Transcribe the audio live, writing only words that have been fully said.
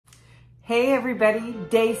Hey everybody,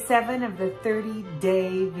 day 7 of the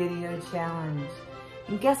 30-day video challenge.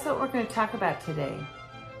 And guess what we're going to talk about today?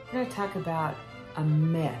 We're going to talk about a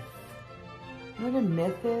myth. You know what a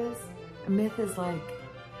myth is? A myth is like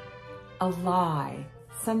a lie,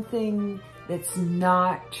 something that's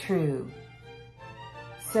not true.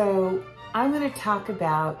 So I'm going to talk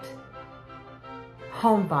about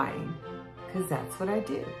home buying because that's what I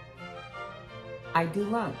do. I do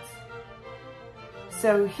loans.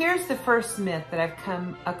 So here's the first myth that I've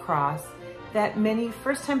come across that many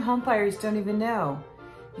first-time homebuyers don't even know.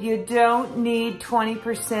 You don't need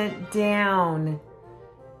 20% down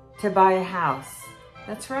to buy a house.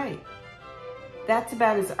 That's right. That's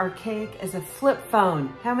about as archaic as a flip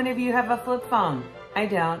phone. How many of you have a flip phone? I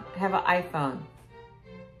don't. I have an iPhone.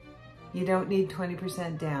 You don't need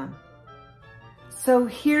 20% down. So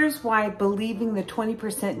here's why believing the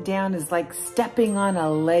 20% down is like stepping on a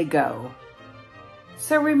Lego.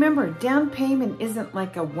 So remember, down payment isn't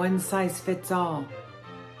like a one-size-fits-all.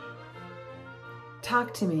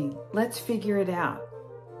 Talk to me. Let's figure it out.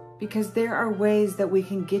 Because there are ways that we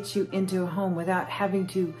can get you into a home without having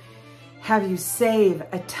to have you save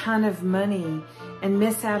a ton of money and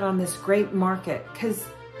miss out on this great market. Because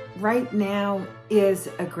right now is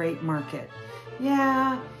a great market.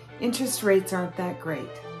 Yeah, interest rates aren't that great.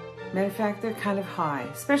 Matter of fact, they're kind of high,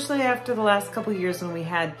 especially after the last couple of years when we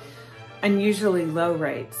had unusually low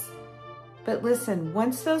rates. But listen,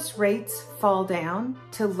 once those rates fall down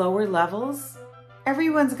to lower levels,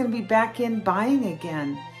 everyone's going to be back in buying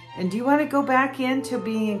again. And do you want to go back into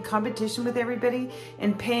being in competition with everybody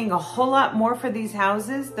and paying a whole lot more for these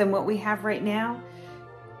houses than what we have right now?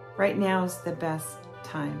 Right now is the best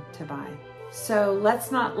time to buy. So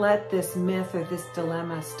let's not let this myth or this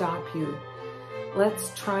dilemma stop you.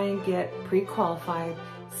 Let's try and get pre-qualified,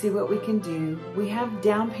 see what we can do. We have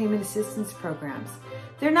down payment assistance programs.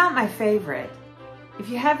 They're not my favorite. If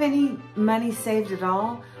you have any money saved at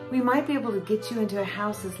all, we might be able to get you into a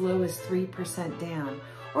house as low as 3% down,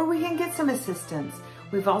 or we can get some assistance.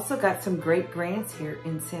 We've also got some great grants here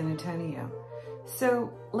in San Antonio.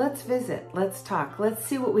 So let's visit, let's talk, let's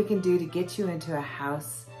see what we can do to get you into a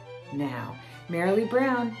house now. Marilee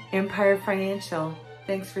Brown, Empire Financial.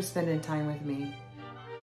 Thanks for spending time with me.